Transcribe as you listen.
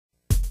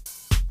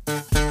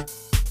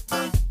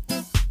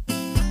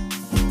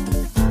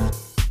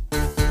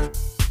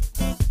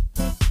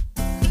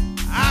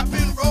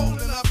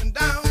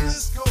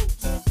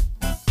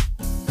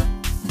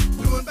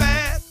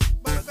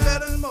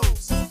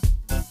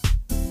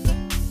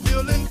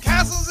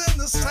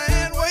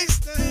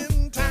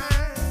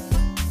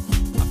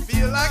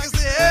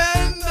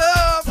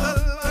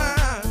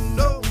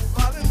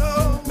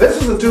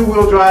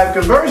two-wheel drive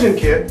conversion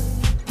kit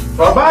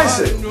for a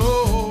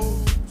bicycle.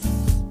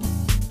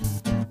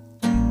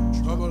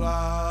 Trouble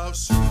I've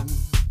seen.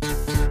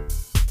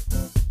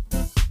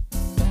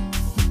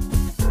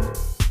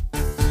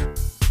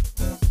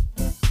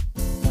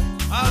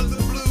 Out of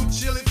the blue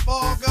chilly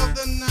fog of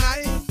the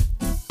night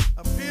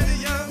appeared a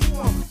young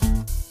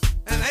woman,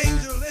 an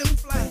angel in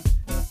flight.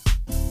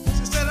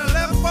 She said, I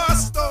left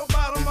Barstow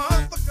about a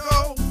month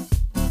ago,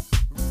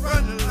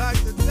 running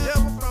like the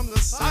devil from the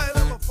side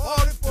of a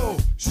 44.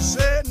 She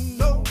said,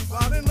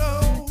 nobody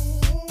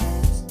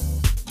knows.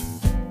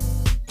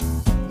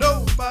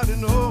 Nobody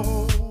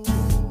knows.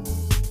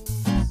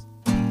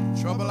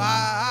 Trouble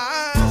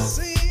I've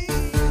seen.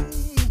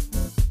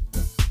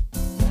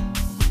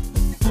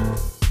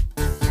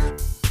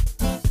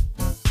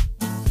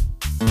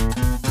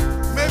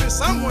 Maybe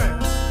somewhere